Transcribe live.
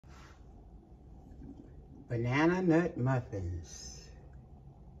Banana Nut Muffins.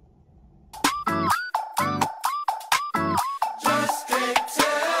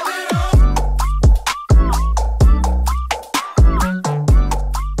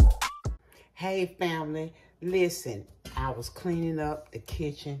 Hey family, listen, I was cleaning up the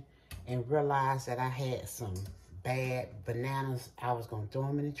kitchen and realized that I had some bad bananas. I was gonna throw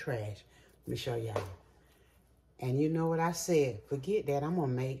them in the trash. Let me show y'all. And you know what I said? Forget that, I'm gonna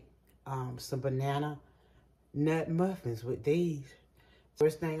make some banana nut muffins with these.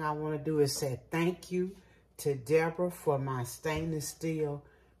 First thing I wanna do is say thank you to Deborah for my stainless steel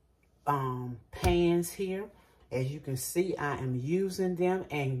pans here. As you can see, I am using them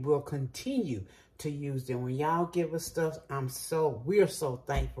and will continue to use them. When y'all give us stuff, we're so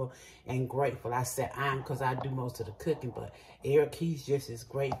thankful and grateful. I said I'm because I do most of the cooking, but Eric, he's just as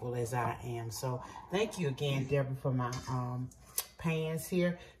grateful as I am. So thank you again, Deborah, for my pans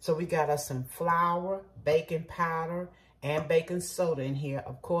here. So we got us some flour, baking powder, and baking soda in here.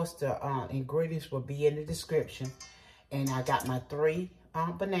 Of course, the ingredients will be in the description. And I got my 3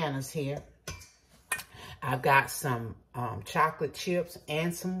 bananas here. I've got some chocolate chips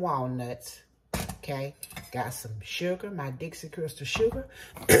and some walnuts, okay? Got some sugar, my Dixie crystal sugar.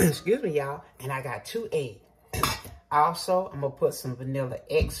 Excuse me, y'all. And I got 2 eggs. Also, I'm going to put some vanilla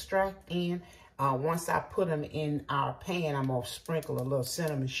extract in. Once I put them in our pan, I'm going to sprinkle a little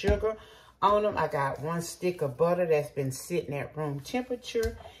cinnamon sugar on them. I got 1 stick of butter that's been sitting at room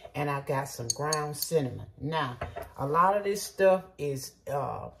temperature. And I got some ground cinnamon. Now, a lot of this stuff is...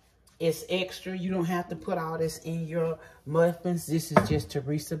 it's extra. You don't have to put all this in your muffins. This is just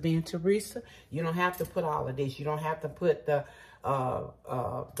Teresa being Teresa. You don't have to put all of this. You don't have to put the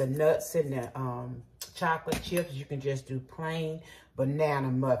nuts and the chocolate chips. You can just do plain banana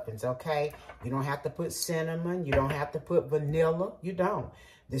muffins, okay? You don't have to put cinnamon. You don't have to put vanilla. You don't.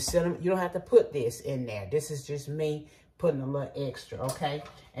 The cinnamon, you don't have to put this in there. This is just me putting a little extra, okay?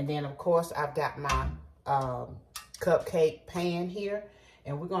 And then, of course, I've got my cupcake pan here.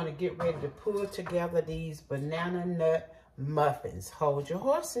 And we're going to get ready to pull together these banana nut muffins. Hold your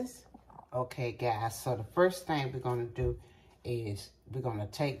horses. Okay, guys. So the first thing we're going to do is we're going to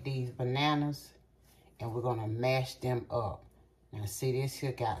take these bananas and we're going to mash them up. Now, see, this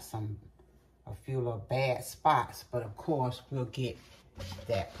here got a few little bad spots. But, of course, we'll get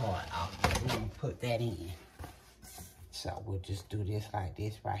that part off. We're going to put that in. So we'll just do this like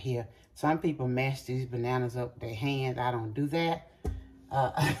this right here. Some people mash these bananas up with their hands. I don't do that.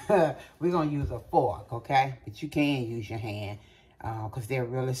 We're going to use a fork, okay? But you can use your hand because they're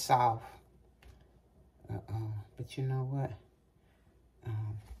really soft. But you know what?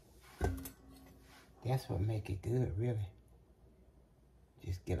 That's what make it good, really.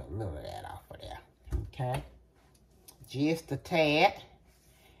 Just get a little of that off of there, okay? Just a tad.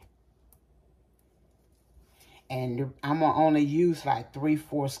 And I'm going to only use like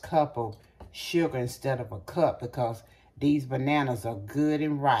 3/4 cup of sugar instead of a cup because these bananas are good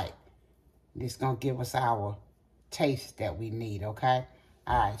and ripe. This is going to give us our taste that we need, okay?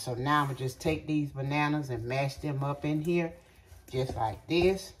 All right, so now I'm going to just take these bananas and mash them up in here, just like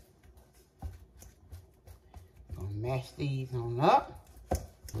this. I'm going to mash these on up.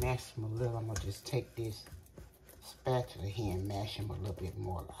 Mash them a little. I'm going to just take this spatula here and mash them a little bit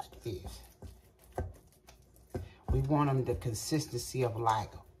more like this. We want them the consistency of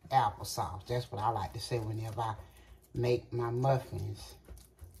like applesauce. That's what I like to say whenever I make my muffins.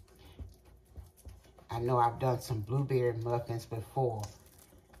 I know I've done some blueberry muffins before.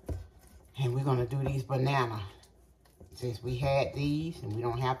 And we're going to do these banana. Since we had these and we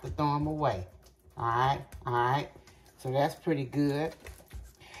don't have to throw them away. Alright, alright. So that's pretty good.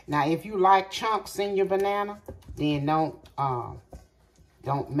 Now if you like chunks in your banana, then don't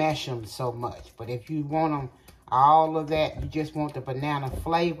mash them so much. But if you want them all of that, you just want the banana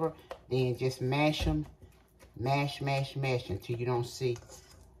flavor, then just mash them. Mash, mash, mash until you don't see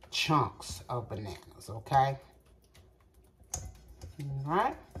chunks of bananas, okay? All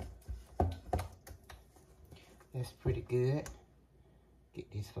right. That's pretty good.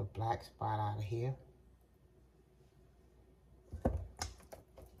 Get this little black spot out of here.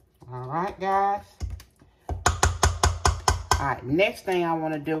 All right, guys. All right, next thing I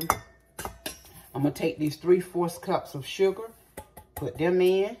want to do, I'm going to take these 3/4 cups of sugar, put them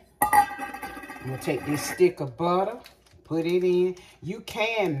in. I'm going to take this stick of butter, put it in. You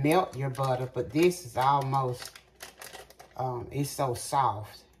can melt your butter, but this is almost, it's so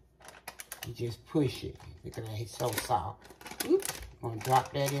soft. You just push it because it's so soft. Oop. I'm going to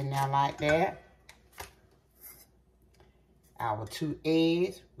drop that in there like that. Our 2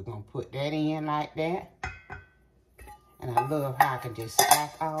 eggs, we're going to put that in like that. And I love how I can just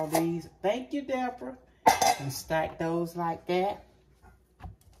stack all these. Thank you, Deborah. And stack those like that.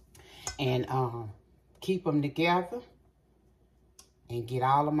 And keep them together. And get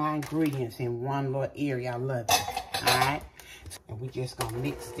all of my ingredients in one little area. I love it. Alright? And we just gonna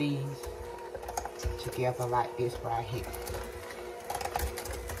mix these together like this right here.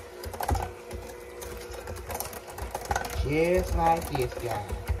 Just like this,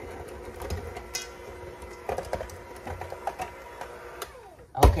 guys.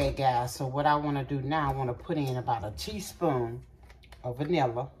 Okay, guys, so what I want to do now, I want to put in about a teaspoon of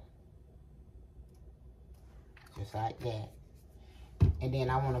vanilla. Just like that. And then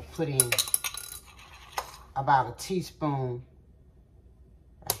I want to put in about a teaspoon.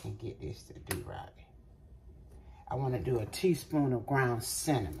 I can get this to do right. I want to do a teaspoon of ground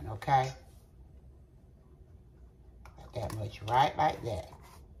cinnamon, okay? That much, right like that.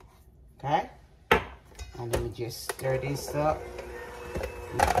 Okay? And let me just stir this up.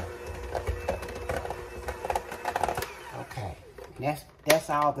 Okay. That's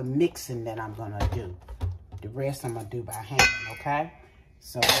all the mixing that I'm gonna do. The rest I'm gonna do by hand, okay?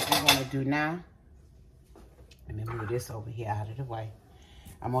 So what we're gonna do now, let me move this over here out of the way.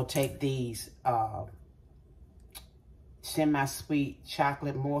 I'm gonna take these semi-sweet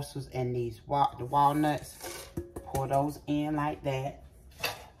chocolate morsels and these the walnuts. Pour those in like that.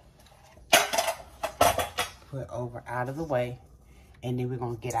 Put over out of the way. And then we're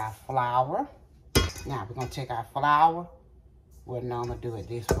going to get our flour. Now, we're going to take our flour. Well, no, I'm going to do it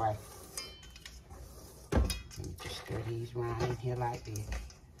this way. Let me just stir these around in here like this.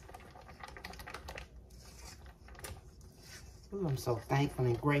 Ooh, I'm so thankful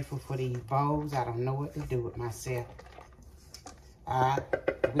and grateful for these bowls. I don't know what to do with myself. All right.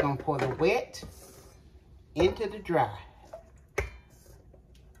 We're going to pour the wet into the dry.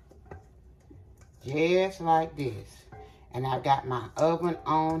 Just like this. And I've got my oven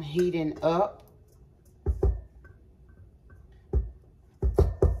on heating up.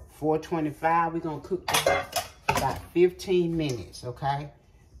 425. We're going to cook this about 15 minutes, okay?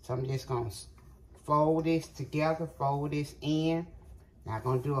 So I'm just going to fold this together, fold this in. Not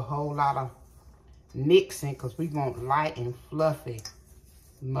going to do a whole lot of mixing because we want light and fluffy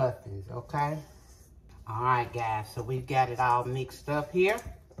muffins, okay? All right, guys, so we've got it all mixed up here.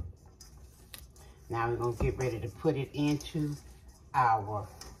 Now we're going to get ready to put it into our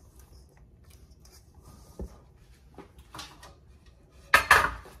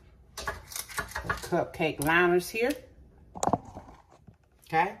cupcake liners here.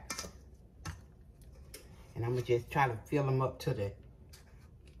 Okay? And I'm going to just try to fill them up to the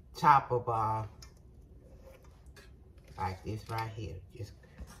top of, like this right here. Just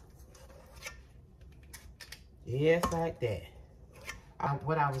like that.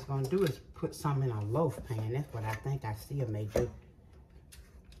 What I was going to do is put some in a loaf pan. That's what I think I still may do.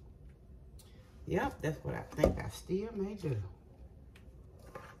 Yep, that's what I think I still may do.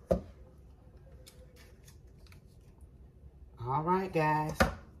 All right, guys.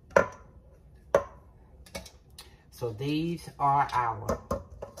 So these are our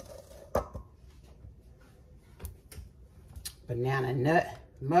banana nut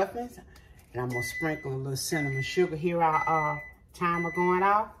muffins. And I'm going to sprinkle a little cinnamon sugar here. Our timer going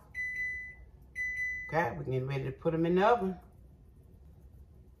off. Okay, we're getting ready to put them in the oven.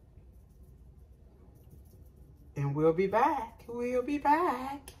 And we'll be back. We'll be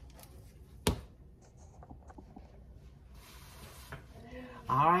back.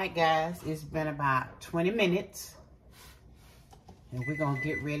 All right, guys, it's been about 20 minutes. And we're going to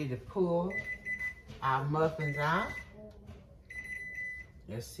get ready to pull our muffins out.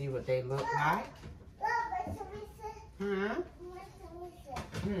 Let's see what they look like.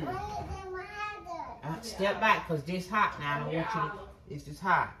 Step back, because this hot now. I don't want you to, it's just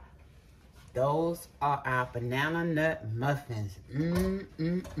hot. Those are our banana nut muffins.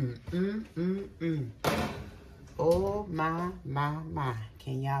 Oh, my.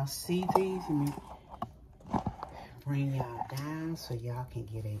 Can y'all see these? Let me bring y'all down so y'all can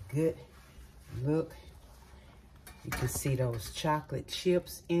get a good look. You can see those chocolate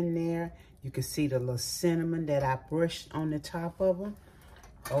chips in there. You can see the little cinnamon that I brushed on the top of them.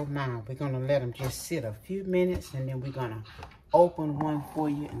 Oh my, we're gonna let them just sit a few minutes and then we're gonna open one for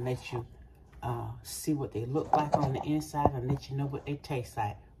you and let you see what they look like on the inside and let you know what they taste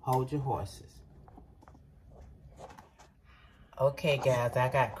like. Hold your horses. Okay, guys, I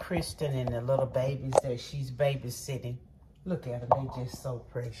got Kristen and the little babies that she's babysitting. Look at them, they just so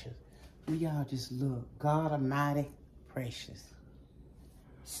precious. Y'all just look, God Almighty, precious.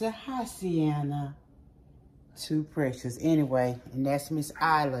 So hi, Sienna. Too precious. Anyway, and that's Miss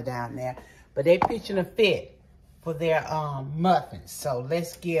Isla down there. But they pitching a fit for their muffins. So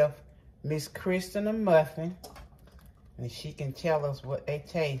let's give Miss Kristen a muffin. And she can tell us what they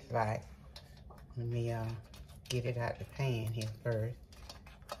taste like. Let me get it out the pan here first.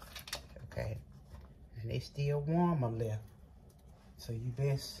 Okay. And they still warm a little. So you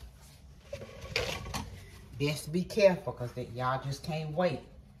best be careful, because y'all just can't wait.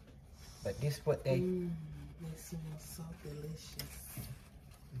 But this what they... They smell so delicious.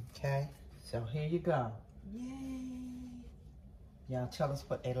 Okay. So here you go. Yay. Y'all tell us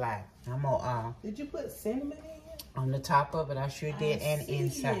what they like. I'm gonna Did you put cinnamon in? On the top of it, I sure did, and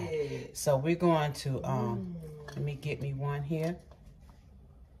inside. It. So we're going to let me get me one here.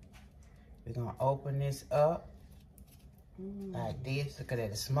 We're gonna open this up like this. Look at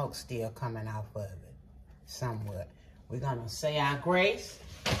that, the smoke still coming off of it somewhat. We're gonna say our grace.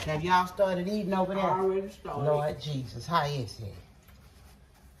 Now, have y'all started eating over there? Already started. Lord Jesus, how is it?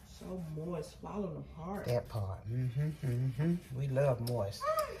 So moist, falling apart. That part. We love moist.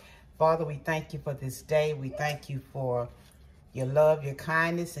 Father, we thank you for this day. We thank you for your love, your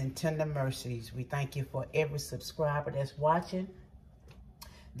kindness, and tender mercies. We thank you for every subscriber that's watching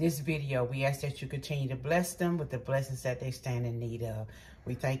this video. We ask that you continue to bless them with the blessings that they stand in need of.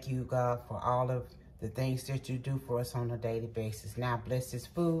 We thank you, God, for all of the things that you do for us on a daily basis. Now, bless this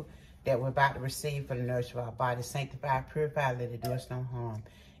food that we're about to receive for the nourishment of our body. Sanctify, purify, let it do us no harm.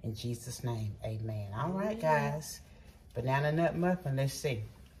 In Jesus' name, amen. All right, guys. Banana nut muffin, let's see.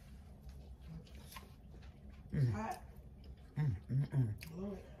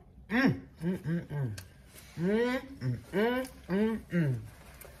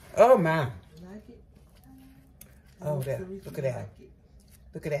 Oh my. Like it? Oh, that. Look at that.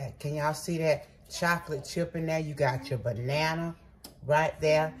 Look at that. Can y'all see that chocolate chip in there? You got your banana right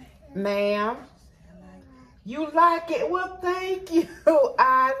there. Ma'am, you like it? Well, thank you,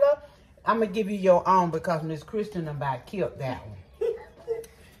 Isla. I'm going to give you your own because Miss Kristen about killed that one.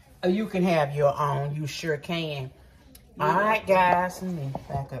 You can have your own. You sure can. All right, guys. Let me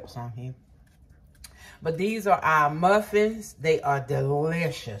back up some here. But these are our muffins. They are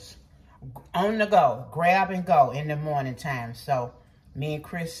delicious. On the go. Grab and go in the morning time. So, me and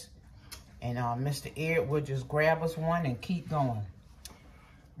Chris and Mr. Ed will just grab us one and keep going.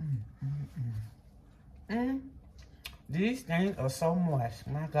 These things are so moist.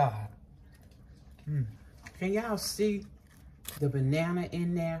 My God. Can y'all see the banana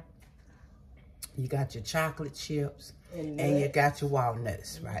in there? You got your chocolate chips and you got your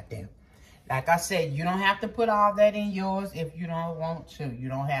walnuts right there. Like I said, you don't have to put all that in yours if you don't want to. You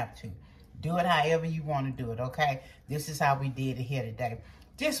don't have to. Do it however you want to do it, okay? This is how we did it here today.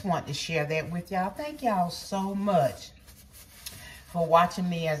 Just want to share that with y'all. Thank y'all so much for watching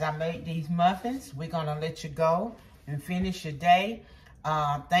me as I make these muffins. We're going to let you go and finish your day.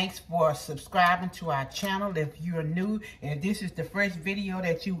 Thanks for subscribing to our channel. If you're new and this is the first video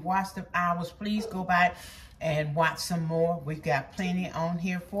that you watched of ours, please go back and watch some more. We've got plenty on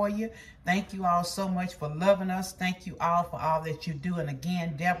here for you. Thank you all so much for loving us. Thank you all for all that you do. And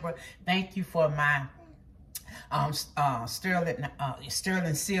again, Deborah, thank you for my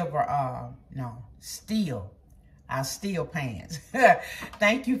sterling silver, steel. Our steel pans.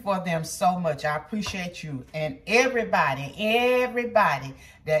 Thank you for them so much. I appreciate you. And everybody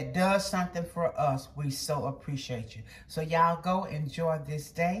that does something for us, we so appreciate you. So y'all go enjoy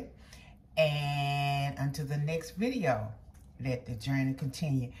this day. And until the next video, let the journey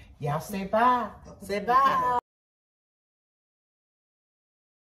continue. Y'all say bye. Say bye.